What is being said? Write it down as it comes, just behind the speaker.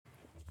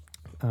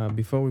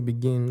Before we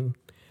begin,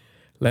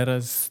 let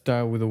us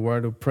start with a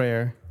word of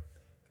prayer,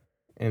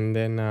 and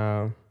then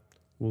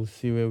we'll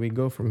see where we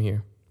go from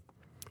here.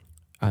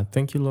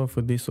 Thank you, Lord,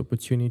 for this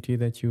opportunity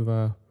that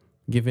you've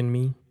given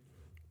me.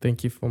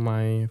 Thank you for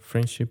my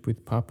friendship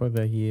with Papa,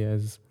 that he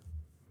has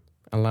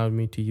allowed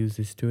me to use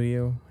his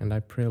studio. And I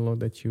pray, Lord,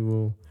 that you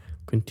will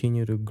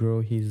continue to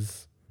grow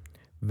his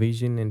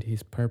vision and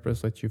his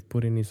purpose that you've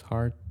put in his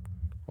heart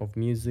of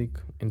music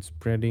and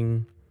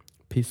spreading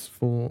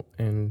peaceful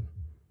and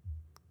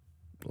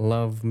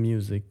love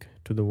music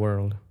to the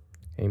world.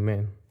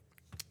 Amen.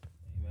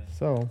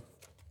 So,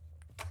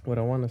 what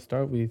I want to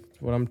start with,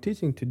 what I'm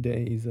teaching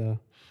today is the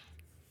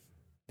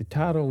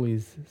title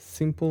is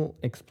Simple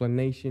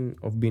Explanation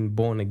of Being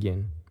Born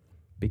Again,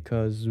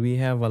 because we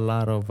have a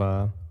lot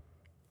of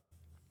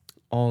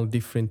all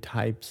different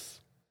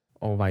types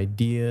of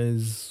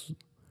ideas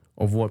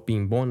of what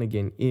being born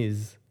again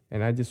is,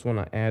 and I just want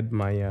to add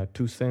my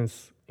 2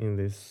 cents in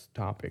this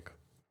topic.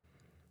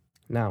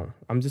 Now,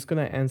 I'm just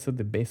going to answer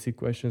the basic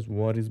questions.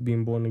 What is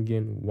being born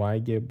again? Why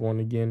get born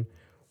again?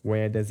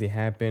 Where does it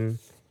happen?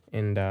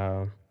 And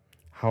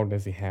how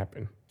does it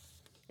happen?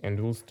 And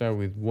we'll start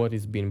with what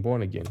is being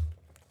born again.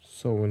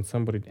 So when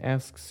somebody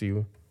asks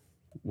you,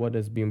 what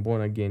does being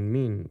born again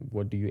mean?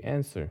 What do you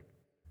answer?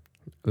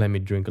 Let me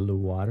drink a little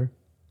water.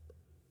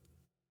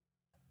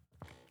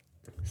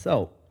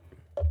 So,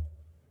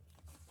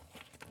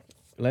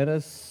 let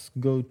us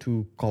go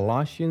to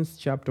Colossians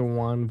chapter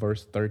 1,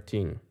 verse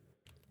 13.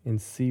 And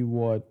see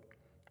what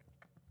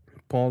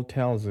Paul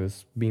tells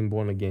us being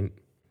born again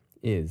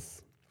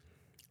is.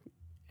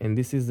 And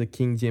this is the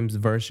King James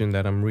Version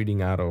that I'm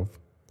reading out of.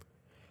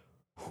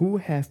 Who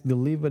hath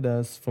delivered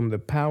us from the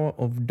power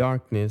of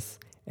darkness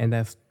and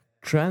hath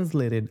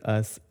translated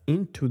us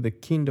into the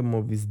kingdom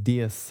of his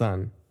dear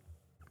Son.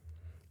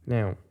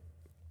 Now,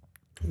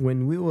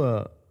 when we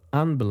were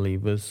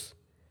unbelievers,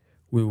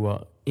 we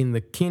were in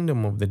the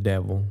kingdom of the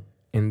devil.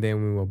 And then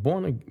when we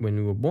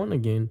were born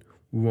again,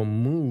 we were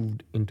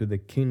moved into the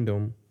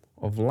kingdom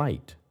of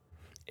light.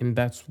 And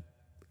that's,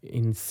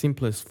 in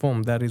simplest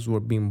form, that is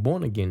what being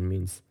born again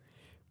means.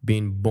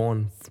 Being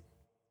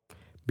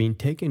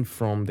taken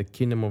from the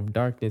kingdom of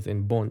darkness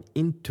and born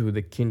into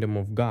the kingdom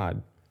of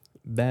God.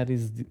 That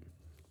is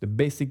the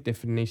basic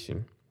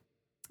definition.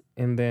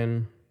 And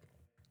then,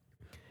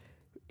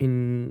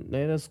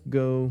 let us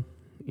go,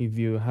 if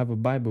you have a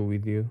Bible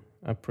with you,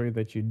 I pray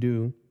that you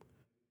do,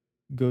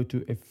 go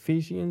to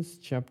Ephesians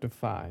chapter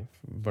 5,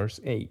 verse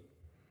 8.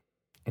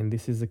 And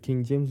this is the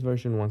King James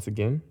Version once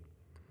again.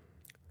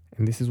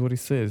 And this is what it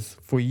says.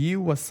 For ye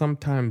was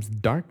sometimes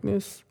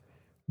darkness,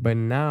 but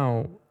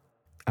now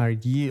are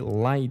ye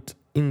light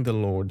in the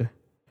Lord.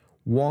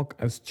 Walk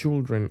as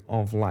children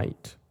of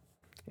light.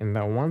 And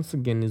that once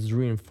again is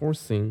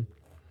reinforcing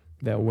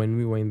that when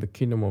we were in the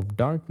kingdom of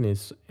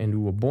darkness and we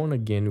were born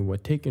again, we were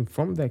taken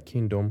from that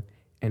kingdom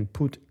and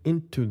put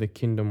into the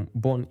kingdom,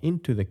 born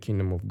into the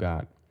kingdom of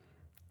God.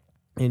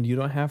 And you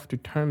don't have to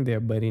turn there,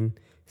 but in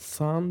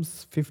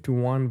Psalms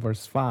 51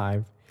 verse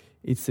 5,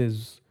 it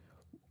says,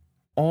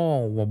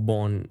 all were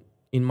born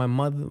in my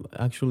mother.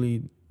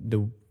 Actually,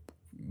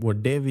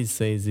 what David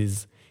says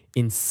is,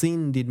 in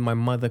sin did my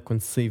mother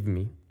conceive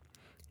me.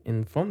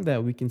 And from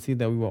that, we can see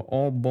that we were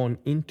all born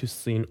into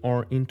sin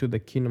or into the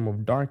kingdom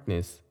of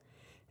darkness.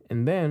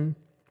 And then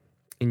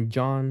in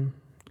John,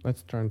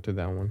 let's turn to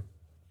that one.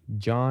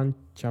 John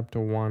chapter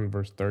 1,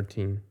 verse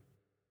 13.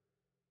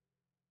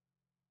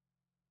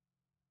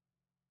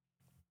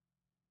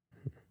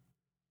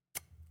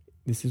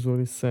 This is what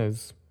it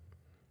says.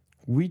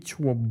 Which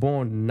were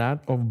born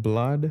not of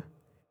blood,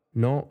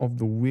 nor of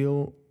the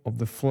will of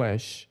the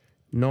flesh,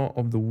 nor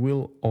of the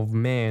will of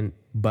man,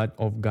 but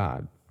of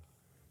God.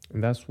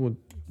 And that's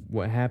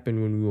what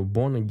happened when we were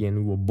born again.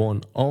 We were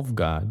born of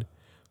God,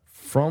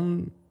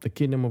 from the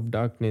kingdom of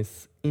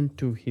darkness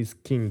into his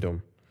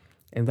kingdom.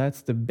 And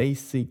that's the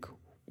basic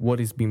what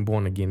is being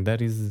born again.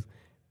 That is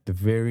the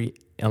very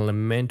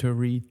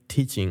elementary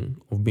teaching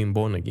of being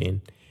born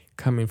again,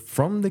 coming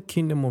from the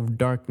kingdom of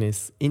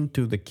darkness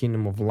into the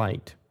kingdom of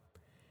light.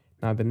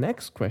 Now, the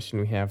next question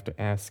we have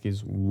to ask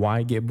is,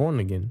 why get born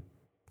again?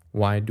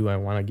 Why do I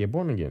want to get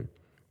born again?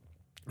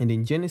 And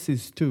in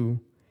Genesis 2,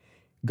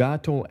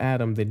 God told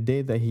Adam the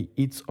day that he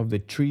eats of the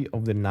tree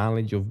of the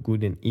knowledge of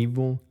good and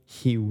evil,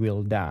 he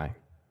will die.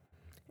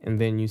 And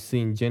then you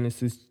see in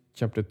Genesis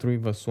chapter 3,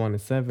 verse 1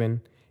 and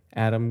 7,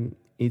 Adam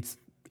eats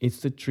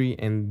the tree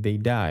and they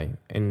die.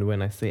 And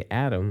when I say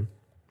Adam,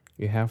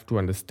 you have to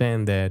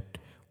understand that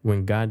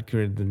when God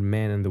created the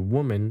man and the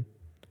woman,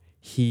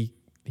 he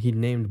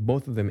named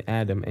both of them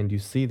Adam. And you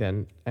see that,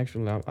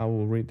 actually, I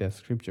will read that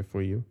scripture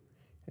for you.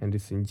 And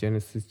it's in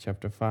Genesis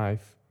chapter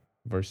 5,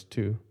 verse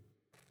 2.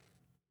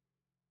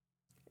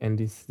 And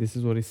this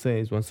is what it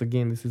says. Once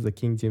again, this is the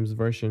King James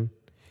Version.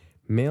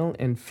 Male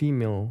and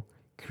female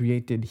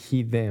created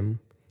he them,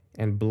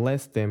 and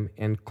blessed them,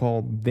 and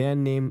called their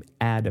name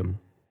Adam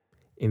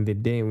in the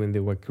day when they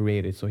were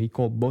created. So he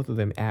called both of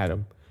them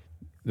Adam.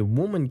 The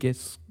woman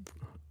gets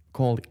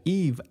called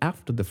Eve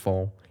after the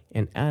fall,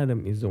 and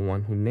Adam is the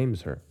one who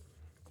names her.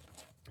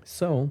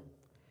 So,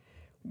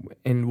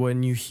 and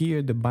when you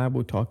hear the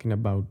Bible talking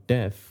about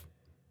death,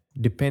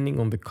 depending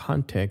on the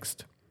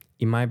context,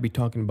 it might be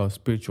talking about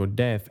spiritual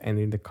death. And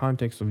in the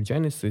context of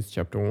Genesis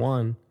chapter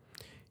 1,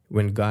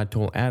 when God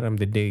told Adam,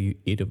 the day you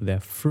eat of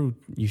that fruit,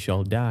 you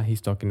shall die,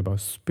 he's talking about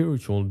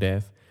spiritual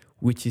death,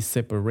 which is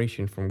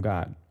separation from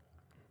God.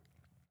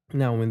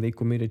 Now, when they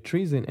committed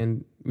treason,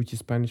 and which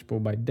is punishable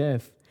by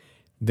death,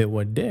 they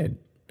were dead.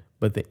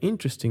 But the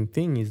interesting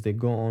thing is they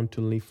go on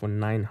to live for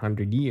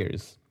 900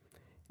 years.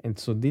 And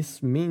so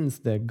this means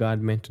that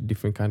God meant a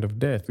different kind of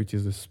death, which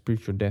is the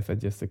spiritual death I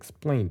just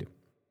explained.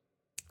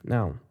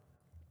 Now,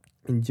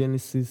 in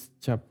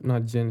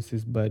not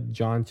Genesis, but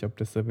John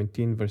chapter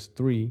 17, verse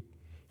 3,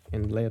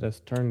 and let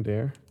us turn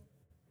there.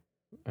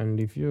 And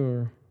if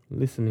you're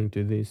listening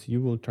to this,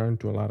 you will turn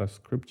to a lot of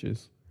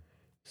scriptures.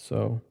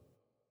 So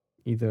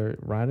either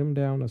write them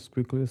down as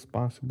quickly as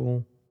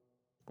possible,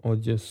 or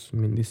just,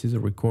 this is a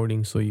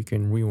recording, so you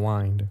can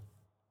rewind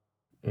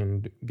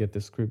and get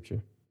the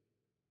scripture.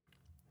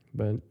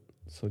 But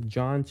so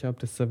John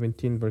chapter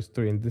 17, verse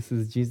 3, and this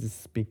is Jesus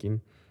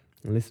speaking.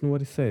 And listen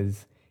what it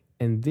says.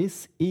 And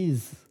this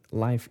is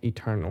life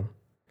eternal,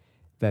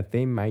 that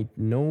they might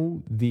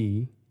know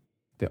thee,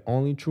 the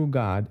only true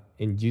God,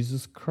 and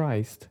Jesus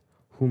Christ,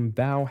 whom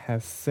thou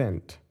hast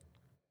sent.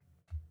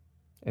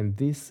 And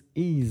this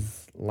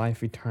is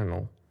life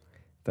eternal,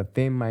 that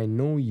they might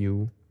know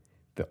you,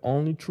 the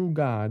only true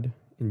God,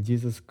 and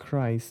Jesus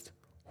Christ,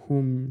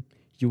 whom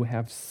you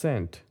have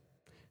sent.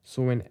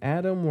 So when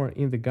Adam were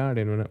in the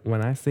garden,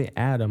 when I say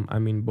Adam, I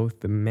mean both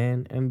the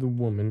man and the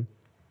woman,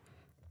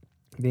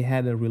 they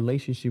had a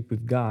relationship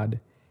with God,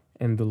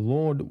 and the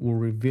Lord will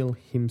reveal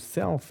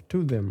himself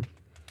to them.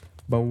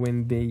 But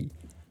when they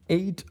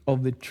ate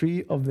of the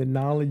tree of the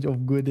knowledge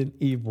of good and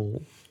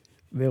evil,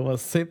 they were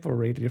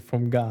separated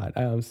from God.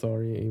 I am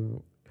sorry.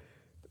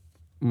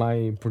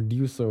 My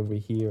producer over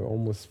here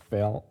almost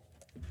fell,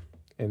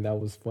 and that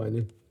was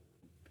funny.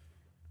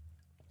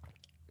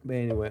 But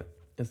anyway,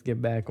 let's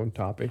get back on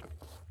topic.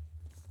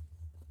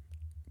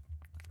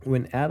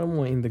 When Adam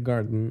were in the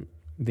garden,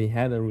 they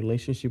had a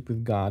relationship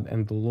with God,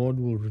 and the Lord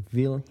will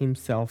reveal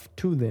himself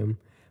to them.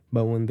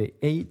 But when they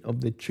ate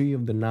of the tree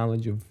of the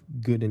knowledge of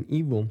good and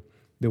evil,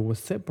 they were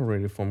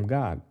separated from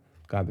God,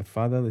 God the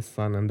Father, the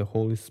Son, and the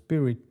Holy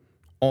Spirit,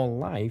 all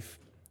life,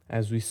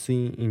 as we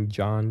see in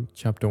John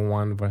chapter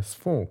 1, verse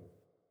 4.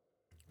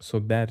 So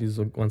that is,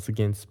 once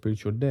again,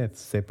 spiritual death,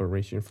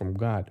 separation from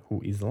God,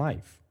 who is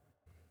life.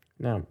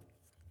 Now,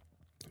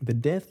 the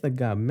death that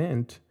God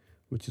meant,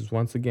 which is,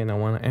 once again, I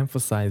want to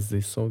emphasize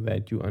this so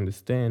that you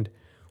understand,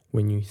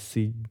 when you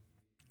see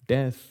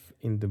death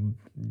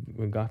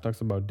when God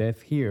talks about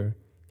death here,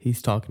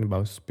 he's talking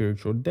about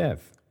spiritual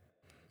death.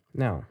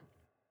 Now,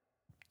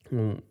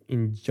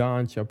 in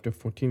John chapter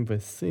 14,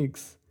 verse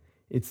 6,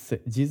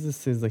 Jesus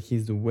says that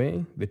he's the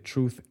way, the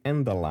truth,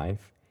 and the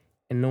life,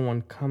 and no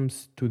one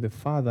comes to the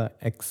Father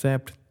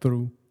except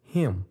through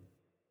him.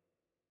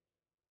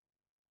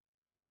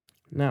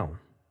 Now,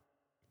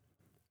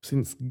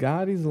 since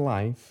God is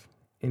life,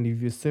 and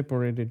if you're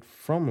separated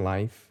from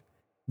life,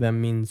 that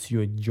means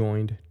you're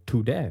joined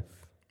to death.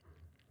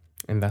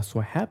 And that's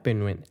what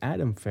happened when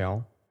Adam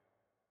fell.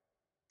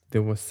 They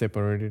were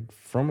separated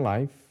from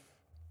life,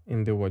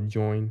 and they were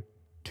joined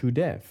to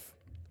death.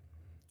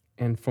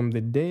 And from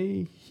the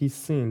day he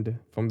sinned,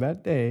 from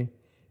that day,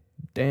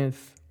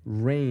 death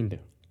reigned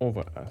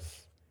over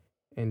us.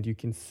 And you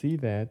can see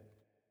that.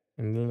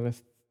 And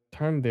let's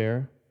turn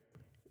there.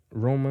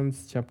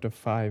 Romans chapter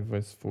 5,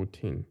 verse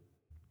 14.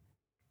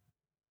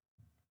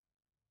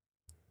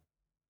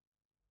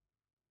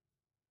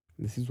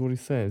 This is what it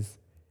says.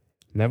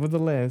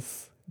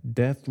 Nevertheless,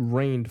 death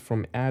reigned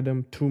from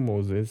Adam to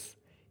Moses,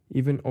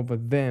 even over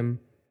them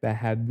that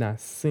had not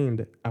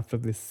sinned, after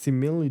the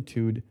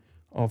similitude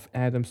of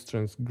Adam's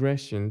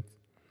transgression,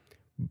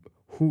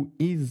 who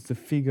is the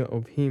figure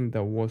of him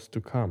that was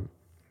to come.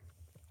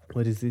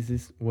 What is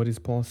this? What is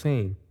Paul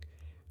saying?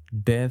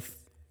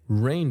 Death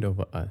reigned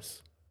over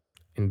us.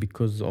 And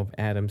because of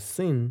Adam's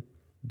sin,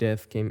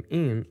 death came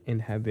in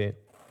and had the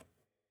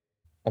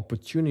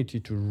opportunity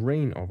to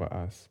reign over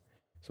us.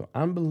 So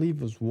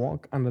unbelievers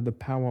walk under the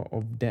power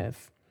of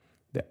death.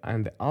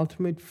 And the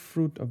ultimate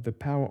fruit of the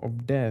power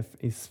of death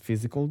is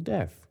physical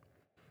death.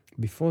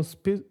 Before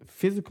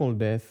physical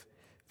death,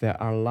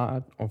 there are a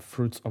lot of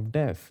fruits of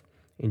death.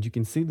 And you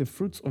can see the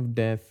fruits of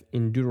death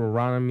in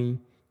Deuteronomy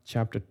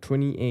chapter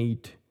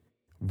 28,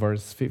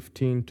 verse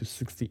 15 to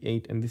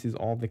 68. And this is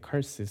all the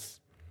curses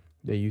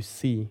that you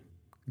see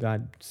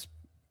God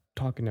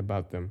talking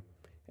about them.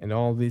 And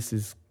all this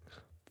is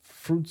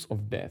fruits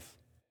of death.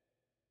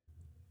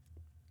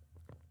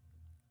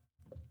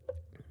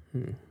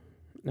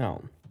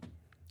 Now,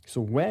 so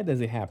where does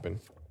it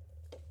happen?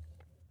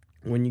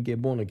 When you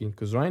get born again.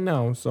 Because right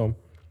now, so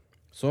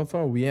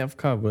far we have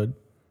covered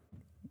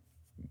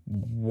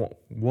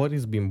what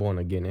is being born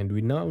again. And we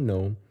now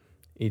know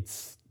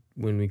it's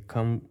when we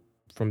come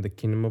from the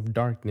kingdom of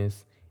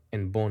darkness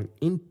and born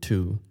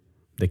into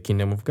the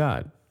kingdom of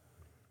God.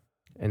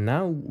 And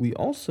now we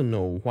also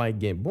know why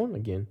get born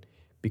again.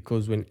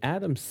 Because when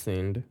Adam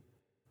sinned,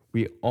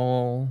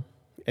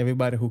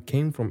 everybody who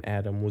came from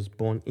Adam was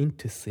born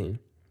into sin.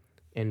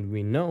 And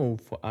we know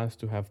for us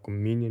to have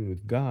communion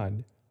with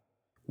God,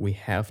 we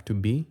have to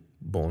be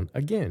born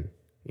again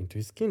into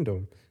his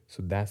kingdom.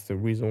 So that's the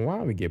reason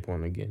why we get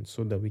born again,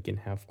 so that we can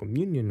have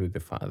communion with the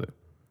Father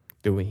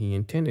the way he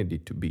intended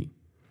it to be.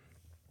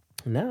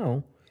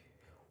 Now,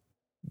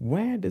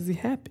 where does it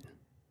happen?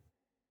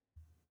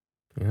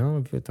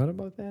 Have you thought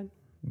about that?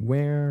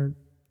 Where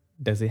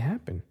does it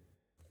happen?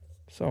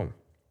 So,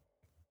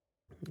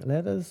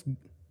 let us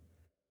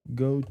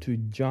go to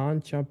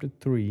John chapter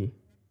 3,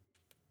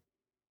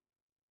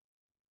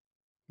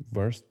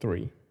 verse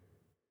 3.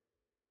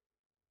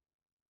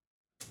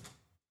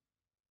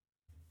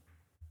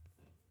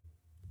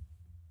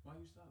 Why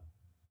you stop?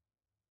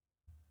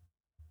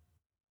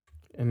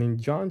 And in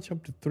John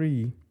chapter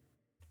 3,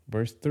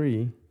 verse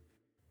 3,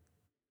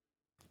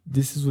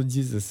 this is what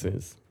Jesus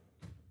says.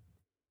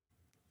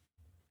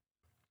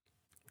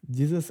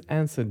 Jesus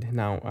answered,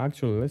 now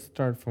actually let's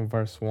start from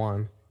verse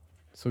 1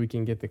 so we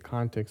can get the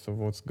context of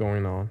what's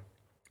going on.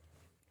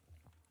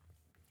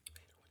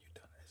 When you're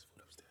done, there's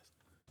food upstairs.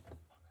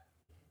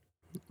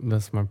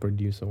 That's my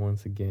producer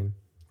once again.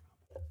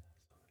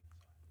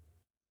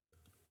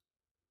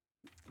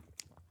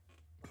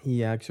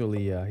 He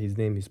actually, his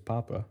name is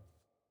Papa.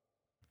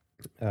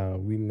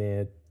 We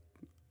met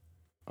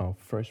our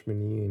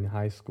freshman year in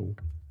high school.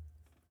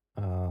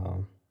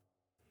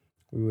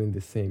 We were in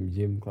the same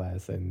gym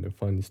class, and the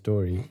funny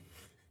story,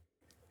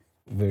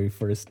 very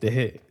first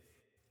day,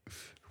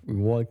 we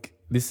walk.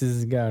 This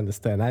is, you gotta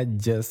understand, I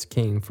just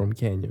came from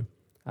Kenya.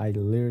 I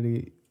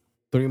literally,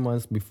 3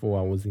 months before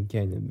I was in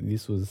Kenya.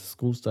 This was,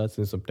 school starts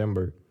in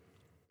September.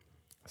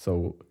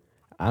 So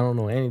I don't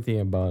know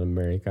anything about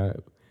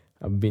America.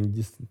 I've been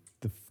just,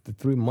 the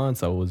 3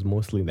 months I was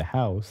mostly in the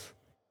house.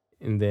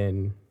 And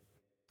then,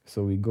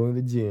 so we go in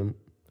the gym.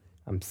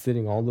 I'm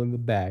sitting all in the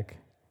back.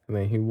 And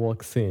then he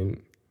walks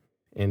in.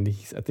 And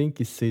I think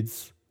he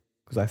sits,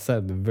 because I sat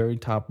at the very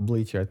top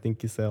bleacher. I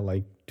think he sat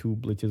like 2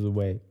 bleachers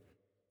away.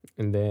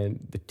 And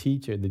then the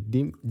teacher, the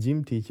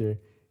gym teacher,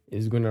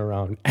 is going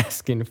around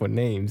asking for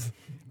names.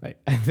 Like,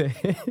 She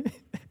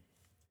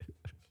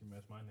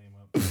messed my name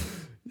up.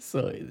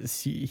 so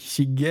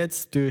she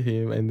gets to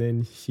him, and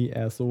then she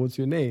asks, so what's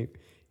your name?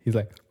 He's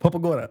like, Papa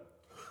Gora.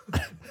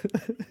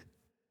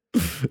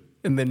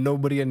 And then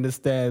nobody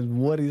understands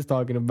what he's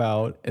talking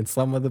about. And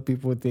some other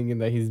people are thinking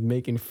that he's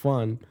making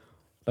fun,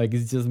 like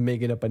he's just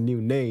making up a new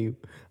name.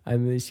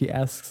 And then she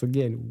asks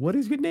again, what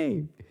is your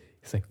name?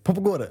 He's like,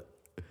 Papa Gora.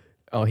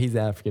 Oh, he's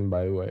African,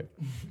 by the way.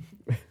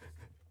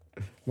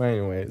 But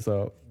anyway,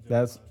 so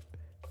that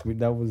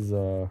was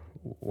a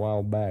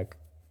while back.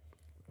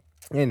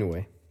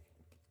 Anyway,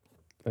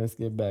 let's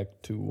get back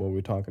to what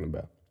we're talking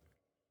about.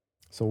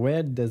 So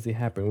where does it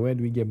happen? Where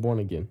do we get born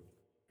again?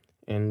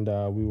 And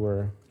we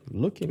were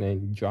looking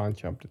at John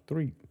chapter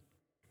 3.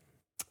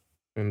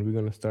 And we're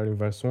going to start in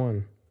verse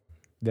 1.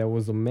 There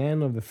was a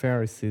man of the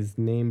Pharisees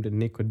named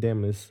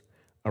Nicodemus,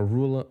 a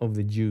ruler of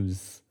the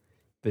Jews.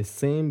 The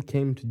same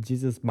came to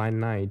Jesus by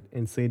night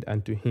and said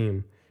unto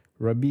him,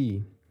 Rabbi,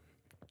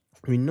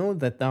 we know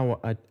that thou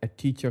art a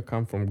teacher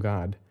come from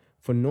God,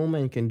 for no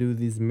man can do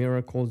these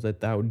miracles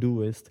that thou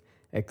doest,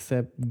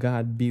 except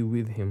God be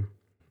with him.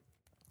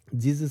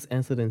 Jesus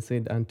answered and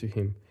said unto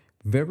him,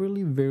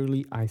 Verily,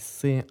 verily, I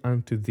say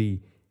unto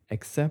thee,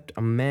 except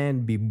a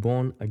man be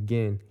born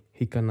again,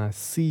 he cannot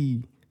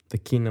see the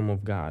kingdom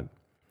of God.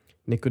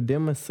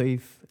 Nicodemus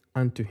saith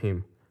unto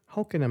him,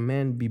 How can a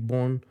man be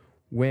born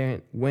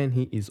when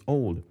he is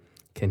old?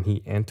 Can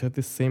he enter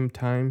the second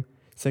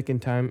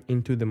time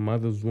into the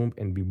mother's womb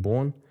and be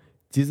born?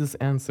 Jesus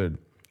answered,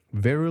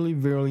 Verily,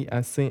 verily,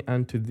 I say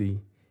unto thee,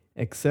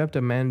 except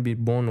a man be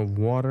born of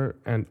water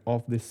and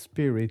of the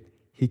Spirit,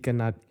 he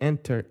cannot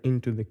enter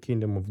into the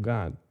kingdom of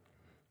God.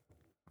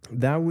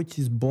 That which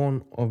is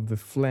born of the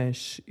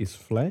flesh is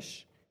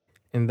flesh,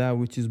 and that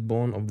which is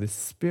born of the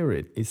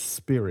Spirit is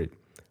spirit.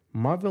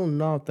 Marvel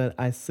not that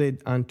I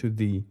said unto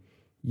thee,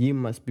 Ye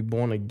must be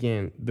born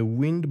again. The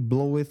wind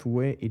bloweth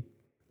where it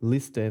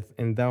listeth,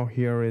 and thou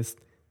hearest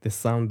the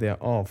sound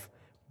thereof,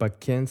 but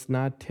canst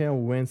not tell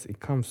whence it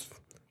comes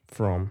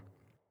from,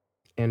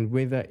 and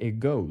whither it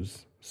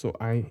goes. So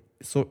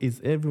is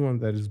everyone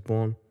that is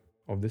born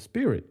of the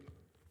Spirit.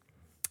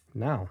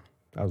 Now,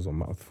 that was a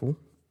mouthful.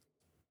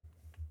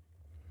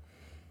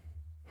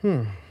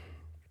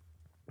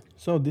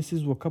 So this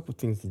is a couple of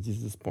things that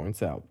Jesus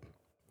points out.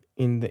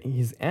 In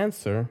his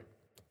answer,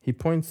 he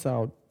points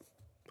out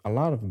a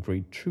lot of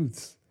great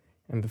truths.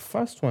 And the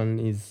first one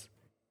is,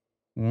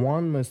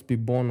 one must be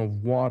born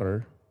of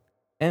water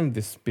and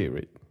the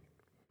Spirit.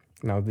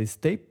 Now, this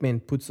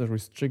statement puts a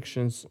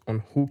restrictions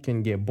on who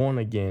can get born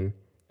again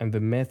and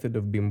the method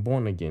of being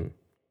born again.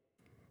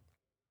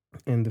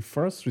 And the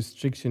first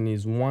restriction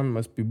is one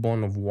must be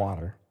born of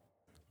water.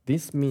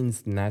 This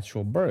means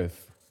natural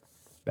birth.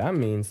 That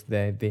means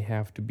that they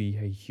have to be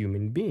a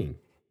human being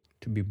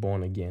to be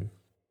born again.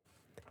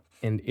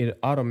 And it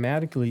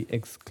automatically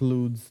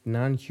excludes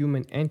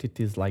non-human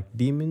entities like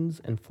demons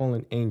and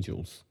fallen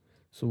angels.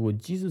 So what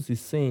Jesus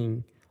is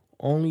saying,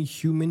 only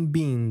human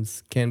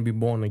beings can be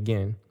born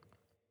again.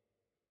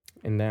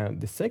 And now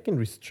the second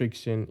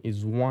restriction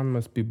is one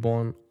must be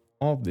born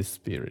of the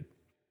Spirit.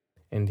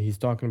 And he's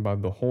talking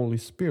about the Holy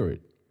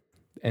Spirit.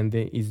 And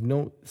there is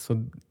no,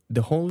 so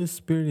the Holy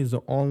Spirit is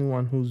the only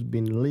one who's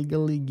been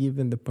legally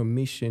given the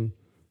permission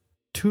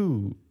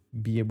to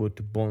be able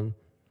to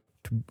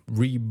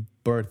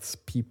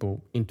rebirth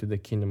people into the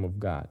kingdom of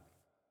God.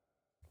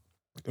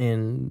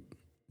 And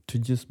to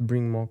just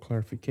bring more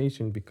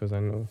clarification, because I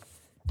know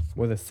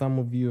whether some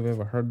of you have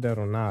ever heard that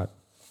or not,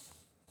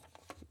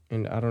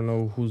 and I don't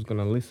know who's going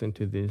to listen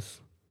to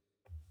this.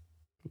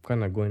 I'm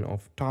kind of going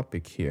off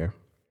topic here.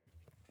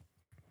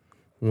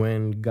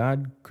 When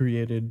God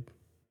created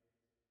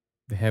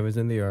the heavens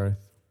and the earth,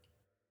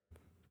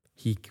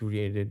 he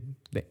created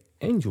the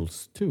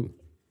angels too.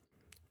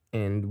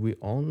 And we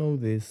all know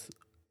this.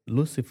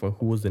 Lucifer,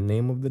 who was the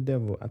name of the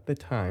devil at the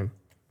time,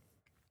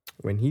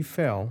 when he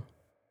fell,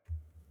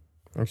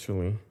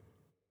 actually,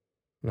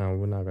 now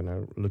we're not going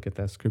to look at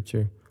that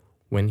scripture.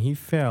 When he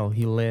fell,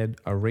 he led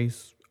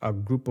a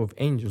group of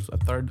angels, a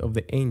third of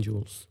the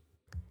angels,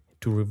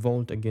 to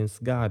revolt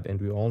against God.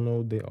 And we all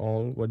know they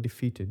all were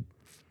defeated.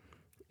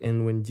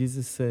 And when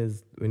Jesus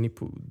says,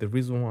 the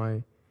reason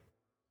why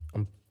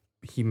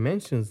he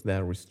mentions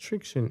that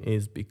restriction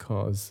is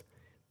because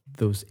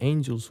those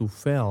angels who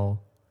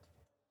fell,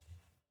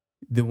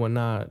 they were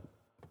not,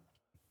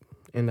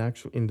 and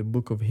actually in the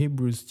book of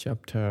Hebrews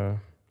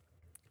chapter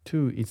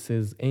 2, it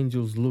says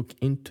angels look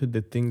into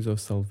the things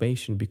of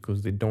salvation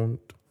because they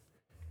don't.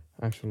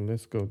 Actually,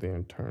 let's go there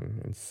and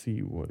turn and see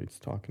what it's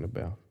talking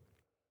about.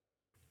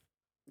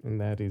 And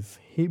that is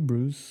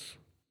Hebrews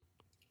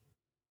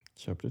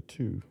chapter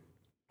 2.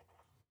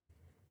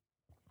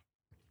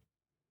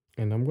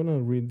 And I'm going to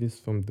read this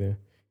from the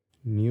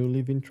New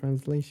Living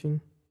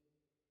Translation.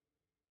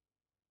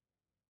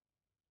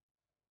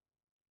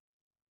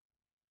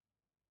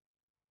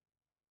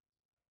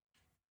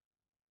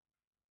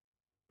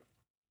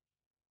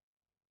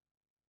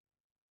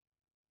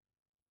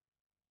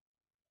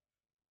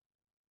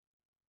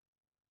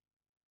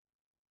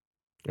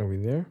 Are we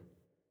there?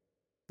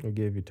 I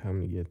gave you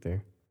time to get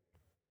there.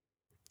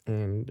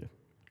 And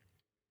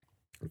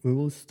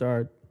we'll just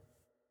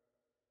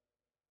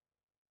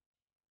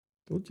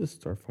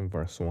start from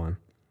verse 1.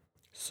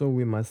 So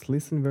we must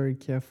listen very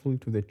carefully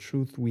to the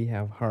truth we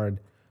have heard,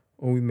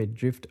 or we may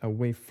drift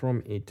away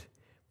from it.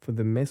 For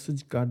the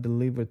message God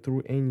delivered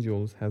through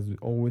angels has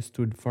always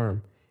stood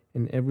firm,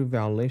 and every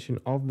violation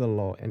of the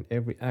law and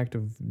every act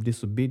of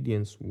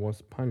disobedience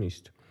was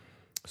punished.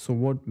 So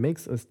what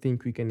makes us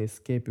think we can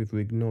escape if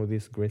we ignore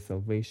this great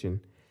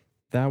salvation?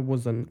 That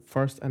was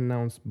first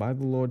announced by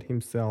the Lord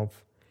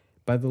himself,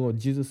 by the Lord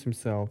Jesus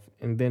himself,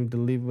 and then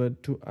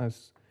delivered to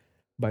us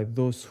by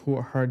those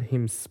who heard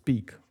him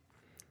speak.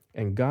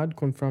 And God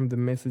confirmed the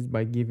message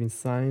by giving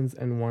signs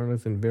and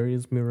wonders and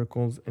various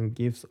miracles and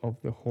gifts of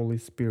the Holy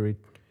Spirit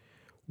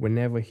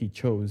whenever he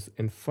chose.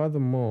 And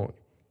furthermore,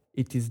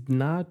 it is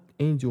not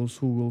angels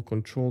who will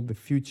control the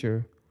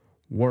future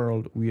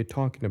world we are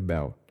talking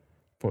about.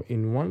 For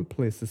in one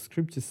place, the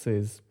scripture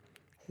says,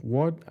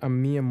 "What are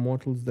mere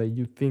mortals that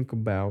you think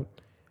about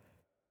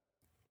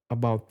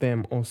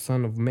them, O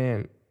Son of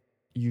Man?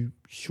 You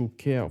should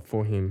care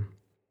for him.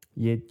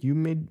 Yet you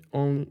made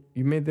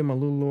them a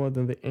little lower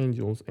than the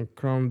angels and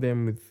crowned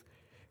them with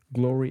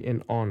glory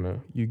and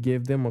honor. You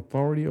gave them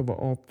authority over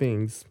all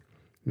things."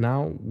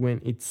 Now,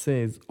 when it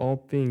says all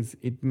things,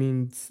 it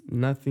means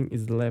nothing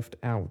is left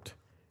out.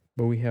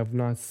 But we have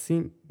not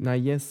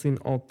yet seen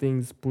all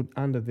things put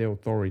under their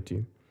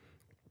authority.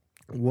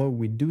 What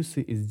we do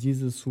see is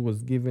Jesus, who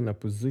was given a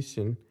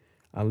position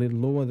a little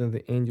lower than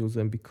the angels,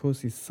 and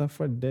because he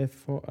suffered death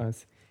for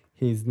us,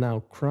 he is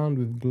now crowned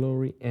with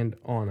glory and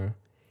honor.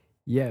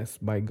 Yes,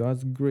 by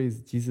God's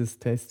grace, Jesus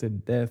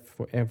tasted death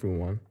for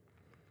everyone.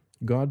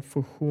 God,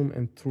 for whom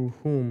and through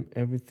whom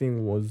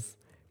everything was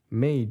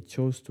made,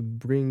 chose to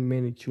bring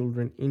many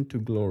children into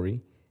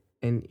glory,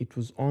 and it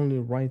was only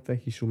right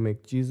that he should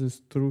make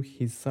Jesus, through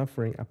his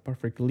suffering, a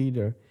perfect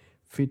leader,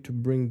 fit to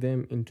bring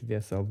them into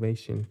their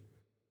salvation.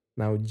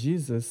 Now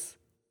Jesus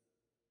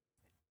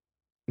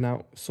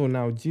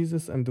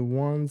and the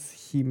ones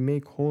he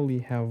make holy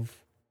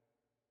have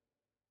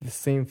the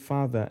same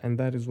Father, and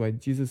that is why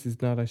Jesus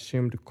is not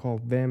ashamed to call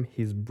them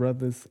his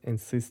brothers and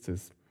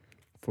sisters.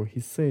 For he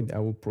said, "I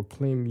will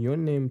proclaim your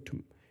name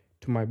to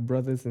my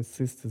brothers and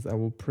sisters. I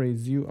will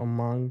praise you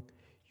among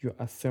your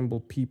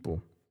assembled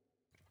people."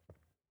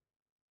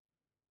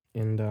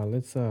 And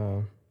let's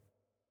go.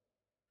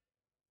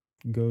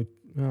 No,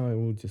 I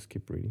will just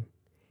keep reading.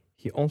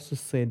 He also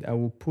said, "I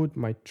will put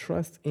my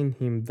trust in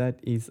him, that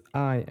is,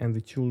 I and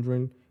the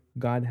children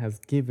God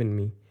has given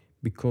me,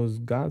 because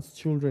God's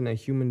children are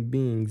human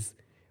beings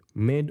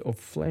made of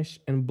flesh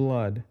and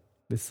blood.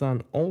 The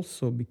Son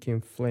also became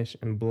flesh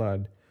and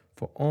blood,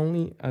 for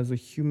only as a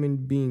human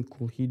being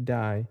could he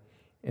die,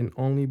 and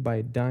only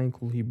by dying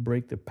could he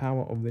break the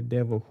power of the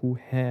devil, who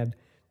had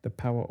the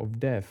power of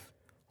death.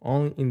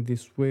 Only in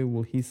this way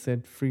will he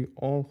set free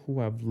all who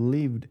have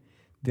lived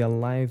their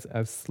lives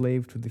as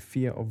slaves to the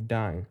fear of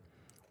dying.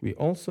 We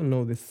also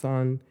know the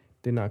Son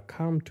did not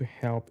come to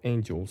help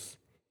angels.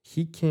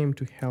 He came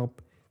to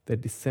help the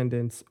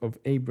descendants of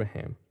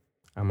Abraham.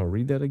 I'm going to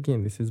read that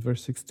again. This is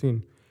verse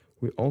 16.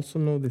 We also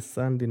know the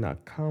Son did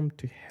not come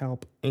to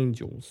help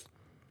angels.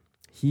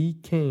 He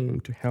came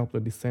to help the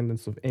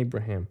descendants of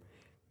Abraham.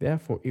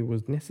 Therefore, it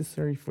was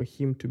necessary for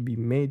him to be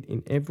made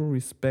in every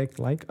respect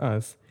like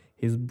us,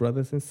 his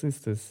brothers and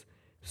sisters,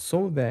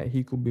 so that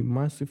he could be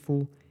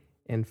merciful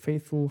and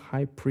faithful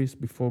high priest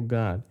before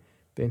God.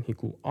 Then he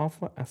could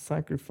offer a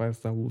sacrifice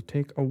that will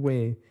take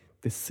away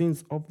the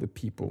sins of the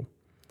people.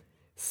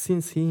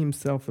 Since he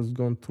himself has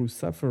gone through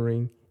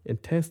suffering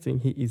and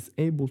testing, he is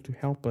able to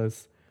help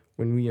us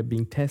when we are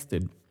being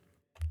tested.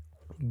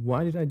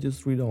 Why did I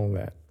just read all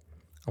that?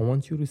 I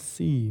want you to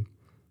see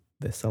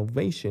that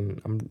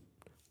salvation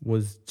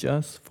was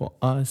just for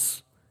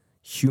us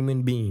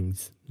human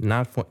beings,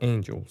 not for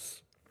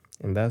angels.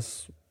 And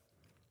that's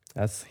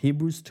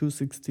Hebrews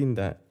 2:16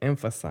 that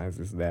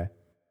emphasizes that.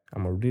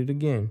 I'm going to read it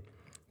again.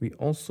 We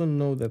also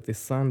know that the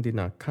Son did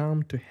not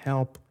come to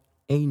help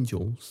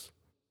angels.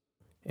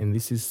 And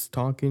this is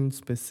talking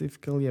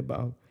specifically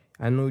about,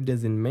 I know it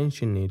doesn't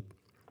mention it,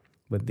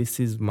 but this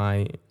is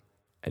my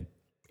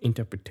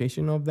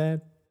interpretation of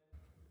that.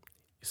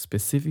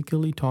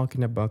 Specifically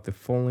talking about the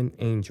fallen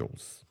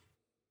angels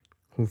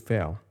who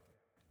fell.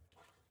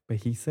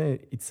 But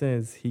it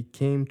says he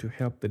came to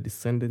help the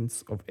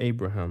descendants of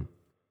Abraham.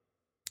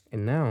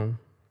 And now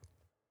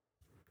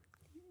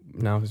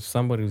if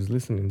somebody who's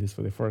listening to this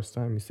for the first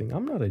time is saying,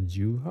 I'm not a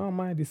Jew. How am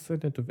I a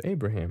descendant of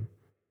Abraham?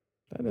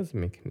 That doesn't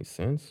make any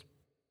sense.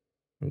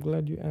 I'm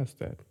glad you asked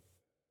that.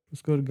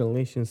 Let's go to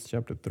Galatians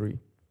chapter 3.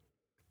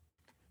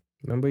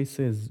 Remember, it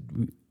says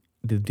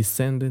the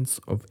descendants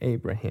of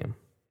Abraham.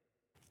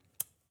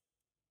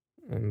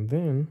 And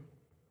then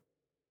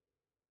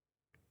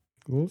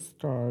we'll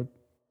start.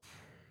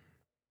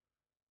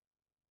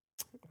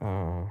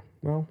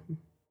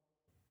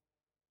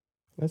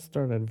 Let's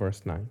start at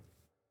verse 9.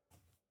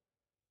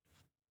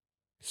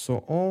 So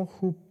all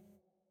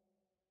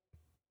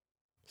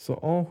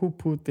who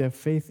put their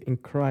faith in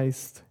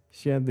Christ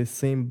share the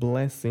same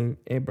blessing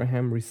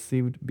Abraham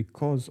received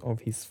because of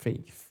his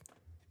faith.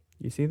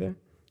 You see that?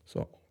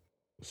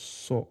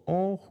 So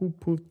all who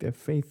put their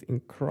faith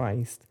in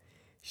Christ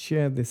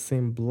share the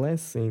same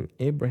blessing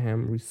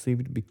Abraham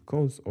received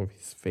because of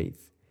his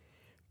faith.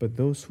 But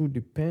those who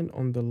depend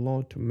on the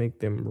law to make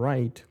them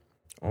right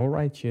or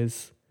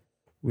righteous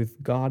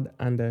with God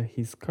under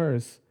his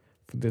curse,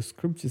 for the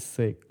scriptures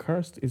say,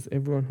 cursed is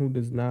everyone who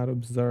does not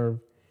observe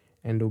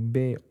and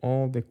obey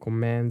all the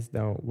commands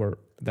that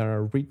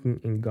are written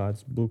in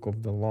God's book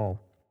of the law.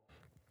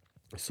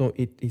 So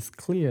it is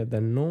clear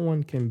that no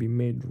one can be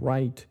made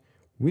right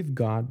with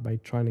God by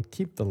trying to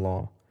keep the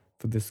law.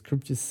 For the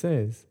scripture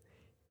says,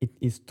 it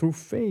is through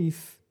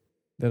faith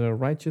that a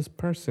righteous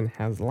person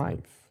has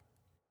life.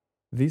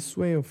 This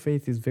way of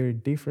faith is very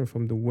different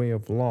from the way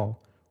of law,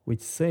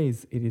 which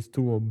says it is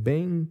through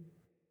obeying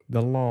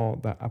the law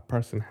that a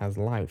person has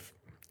life.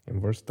 In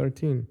verse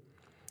 13,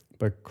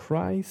 but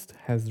Christ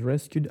has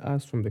rescued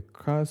us from the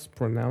curse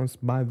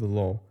pronounced by the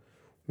law.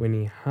 When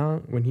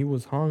he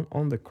was hung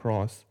on the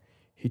cross,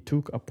 he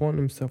took upon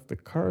himself the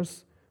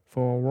curse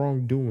for our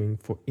wrongdoing,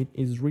 for it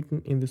is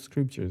written in the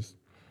scriptures,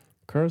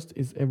 cursed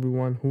is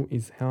everyone who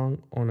is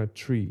hung on a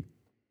tree.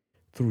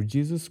 Through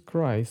Jesus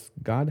Christ,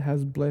 God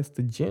has blessed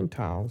the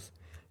Gentiles,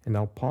 and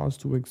I'll pause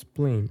to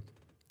explain.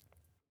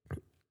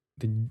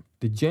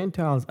 The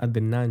Gentiles are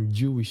the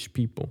non-Jewish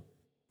people.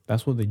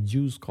 That's what the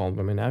Jews called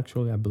them. And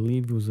actually, I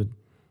believe it was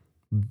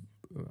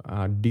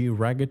a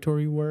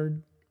derogatory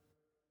word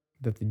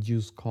that the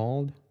Jews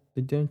called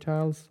the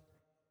Gentiles.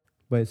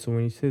 But so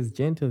when he says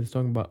Gentiles, he's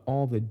talking about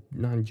all the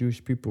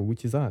non-Jewish people,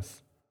 which is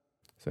us.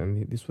 So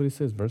and this is what he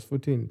says, verse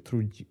 14.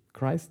 Through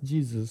Christ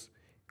Jesus,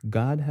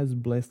 God has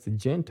blessed the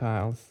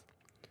Gentiles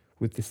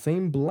with the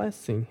same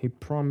blessing he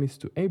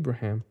promised to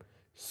Abraham,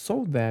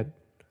 so that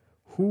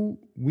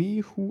we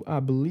who are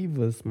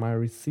believers might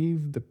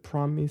receive the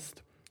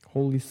promised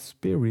Holy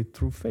Spirit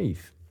through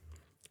faith.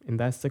 And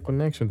that's the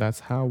connection.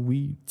 That's how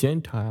we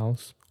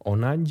Gentiles or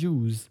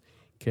non-Jews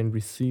can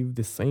receive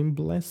the same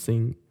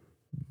blessing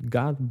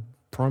God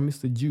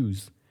promised the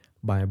Jews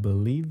by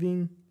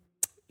believing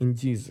in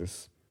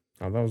Jesus.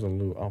 Now that was a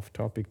little off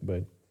topic,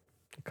 but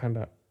kind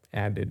of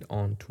added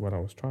on to what I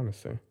was trying to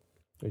say.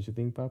 Don't you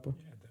think, Papa?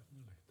 Yeah,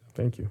 definitely.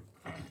 Thank you.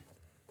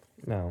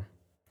 Now,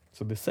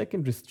 so the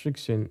second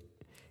restriction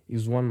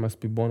is one must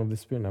be born of the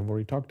Spirit. I've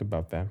already talked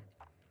about that.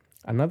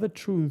 Another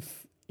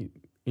truth,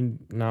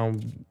 now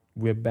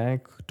we're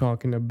back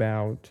talking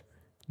about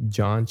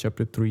John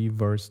chapter 3,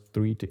 verse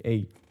 3 to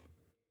 8.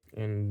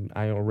 And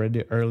I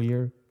already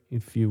earlier,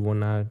 if you were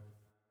not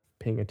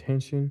paying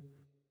attention,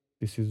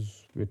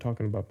 we're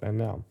talking about that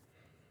now.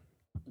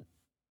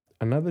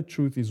 Another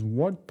truth is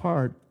what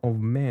part of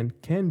man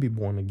can be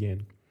born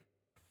again?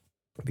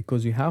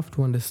 Because you have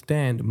to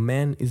understand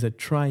man is a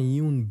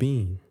triune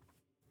being.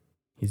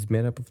 He's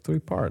made up of three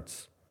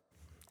parts.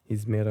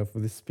 He's made up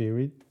of the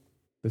spirit,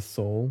 the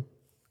soul,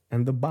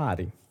 and the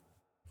body.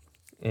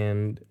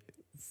 And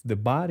the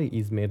body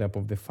is made up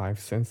of the five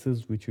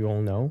senses, which you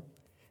all know.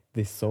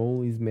 The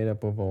soul is made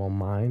up of our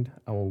mind,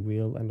 our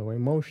will, and our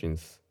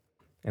emotions.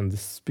 And the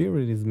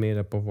spirit is made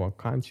up of our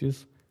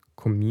conscious,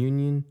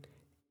 communion,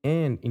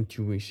 and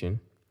intuition.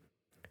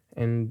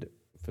 And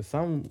for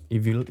some,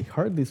 if you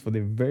heard this for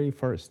the very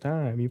first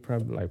time, you're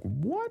probably like,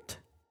 what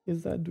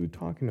is that dude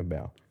talking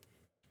about?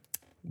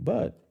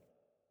 But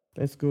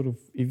let's go to,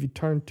 if you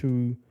turn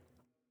to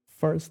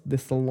 1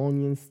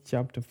 Thessalonians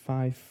chapter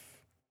 5,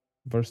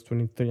 verse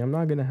 23. I'm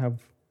not going to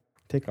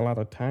take a lot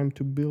of time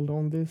to build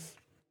on this,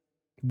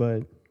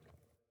 but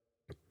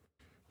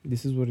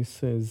this is what it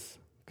says.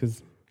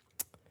 Because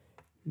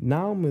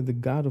now may the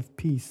God of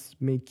peace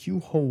make you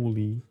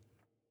holy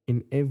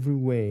in every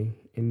way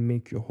and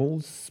make your whole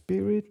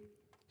spirit,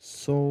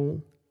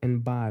 soul,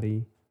 and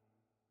body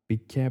be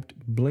kept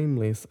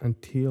blameless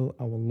until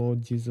our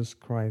Lord Jesus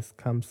Christ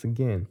comes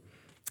again.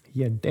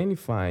 He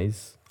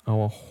identifies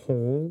our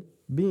whole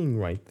being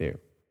right there,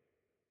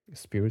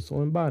 spirit,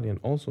 soul, and body. And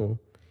also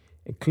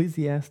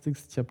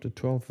Ecclesiastes chapter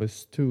 12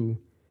 verse 2,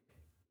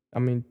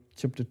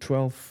 chapter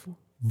 12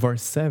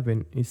 verse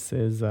 7, it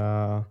says,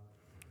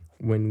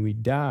 when we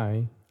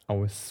die,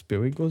 our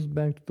spirit goes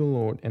back to the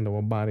Lord and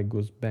our body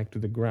goes back to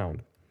the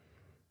ground.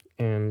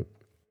 And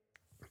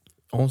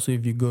also,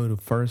 if you go to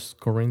 1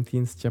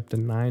 Corinthians chapter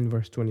 9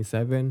 verse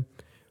 27,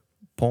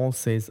 Paul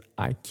says,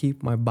 I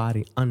keep my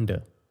body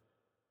under.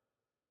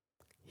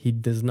 He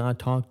does not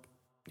talk.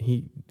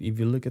 If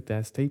you look at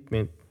that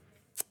statement,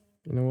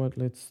 you know what?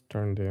 Let's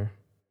turn there.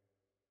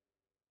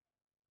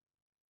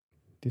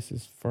 This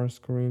is 1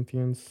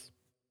 Corinthians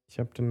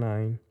chapter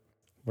 9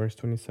 verse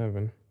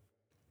 27.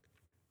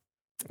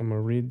 I'm going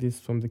to read this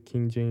from the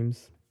King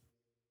James.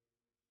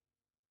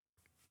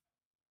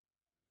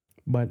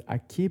 But I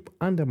keep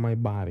under my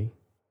body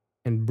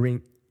and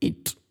bring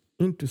it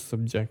into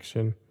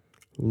subjection,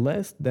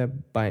 lest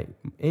that by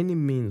any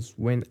means,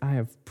 when I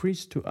have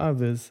preached to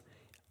others,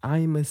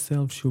 I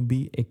myself shall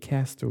be a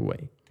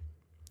castaway.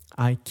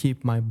 I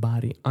keep my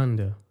body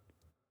under.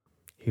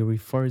 He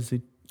refers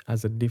it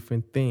as a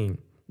different thing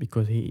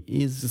because he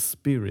is the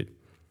spirit.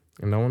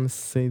 And I want to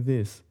say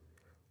this.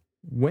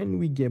 When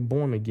we get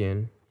born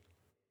again,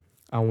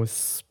 our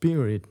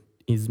spirit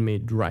is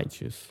made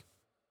righteous.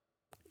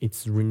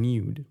 It's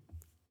renewed.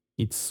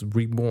 It's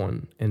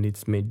reborn, and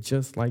it's made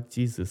just like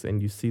Jesus.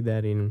 And you see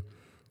that in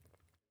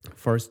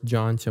 1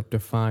 John chapter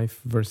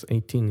 5, verse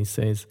 18. It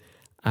says,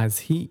 as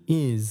he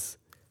is,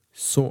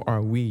 so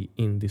are we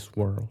in this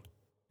world.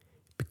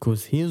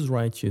 Because he is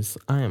righteous,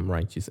 I am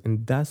righteous.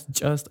 And that's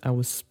just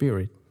our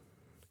spirit.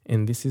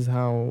 And this is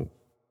how,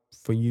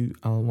 for you,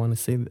 I will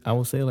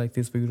say it like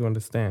this for you to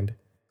understand.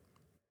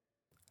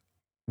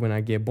 When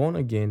I get born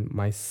again,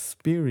 my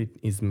spirit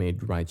is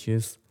made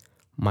righteous.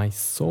 My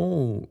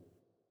soul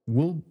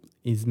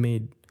is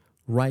made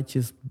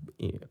righteous.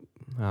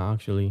 I'll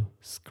actually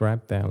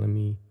scrap that. Let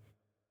me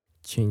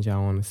change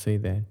how I want to say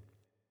that.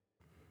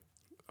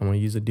 I'm going to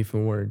use a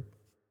different word.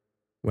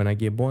 When I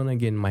get born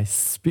again, my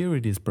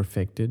spirit is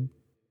perfected.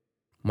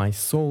 My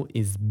soul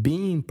is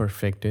being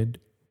perfected.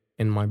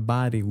 And my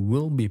body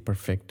will be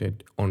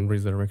perfected on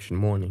resurrection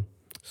morning.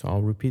 So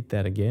I'll repeat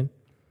that again.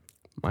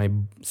 My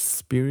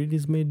spirit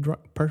is made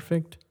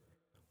perfect.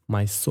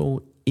 My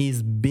soul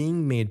is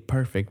being made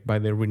perfect by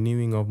the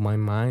renewing of my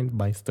mind,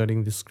 by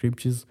studying the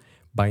scriptures,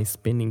 by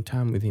spending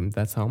time with him.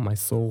 That's how my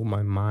soul,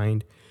 my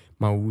mind,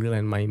 my will,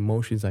 and my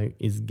emotions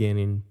is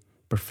getting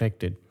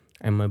perfected.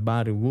 And my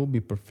body will be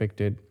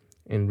perfected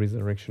in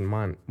resurrection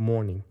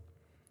morning.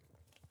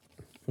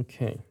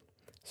 Okay,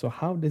 so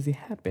how does it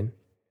happen?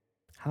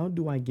 How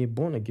do I get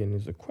born again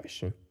is a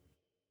question.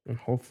 And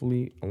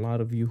hopefully a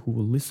lot of you who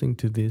will listen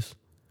to this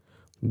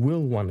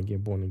will want to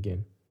get born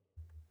again.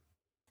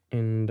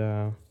 And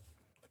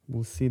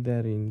we'll see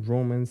that in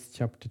Romans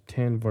chapter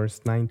 10,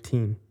 verse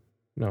 19.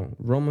 No,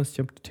 Romans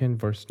chapter 10,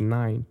 verse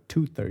 9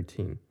 to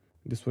 13.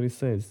 This is what it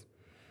says.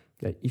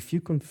 That if you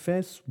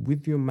confess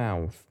with your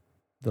mouth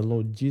the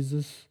Lord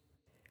Jesus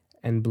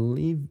and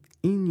believe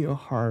in your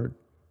heart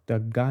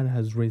that God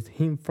has raised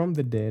him from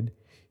the dead,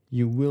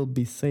 you will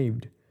be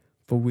saved.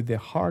 For with the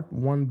heart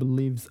one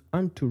believes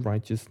unto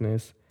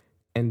righteousness,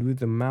 and with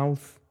the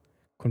mouth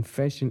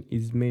confession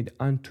is made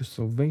unto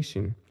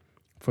salvation.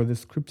 For the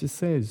scripture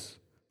says,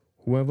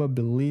 whoever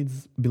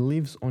believes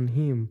on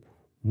him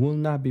will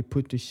not be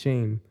put to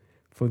shame,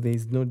 for there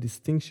is no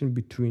distinction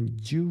between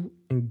Jew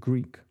and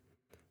Greek.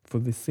 For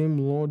the same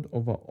Lord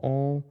over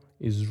all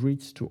is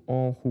rich to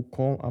all who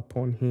call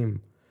upon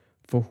him.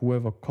 For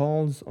whoever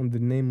calls on the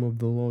name of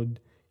the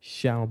Lord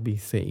shall be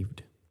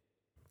saved.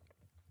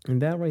 And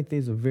that right there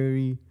is a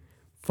very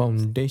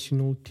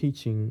foundational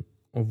teaching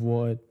of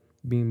what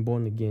being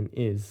born again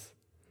is.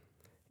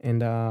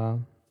 And I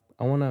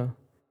want to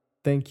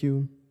thank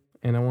you,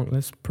 and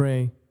let's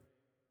pray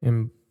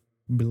and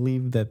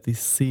believe that these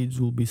seeds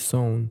will be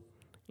sown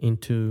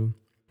into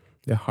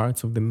the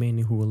hearts of the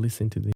many who will listen to this.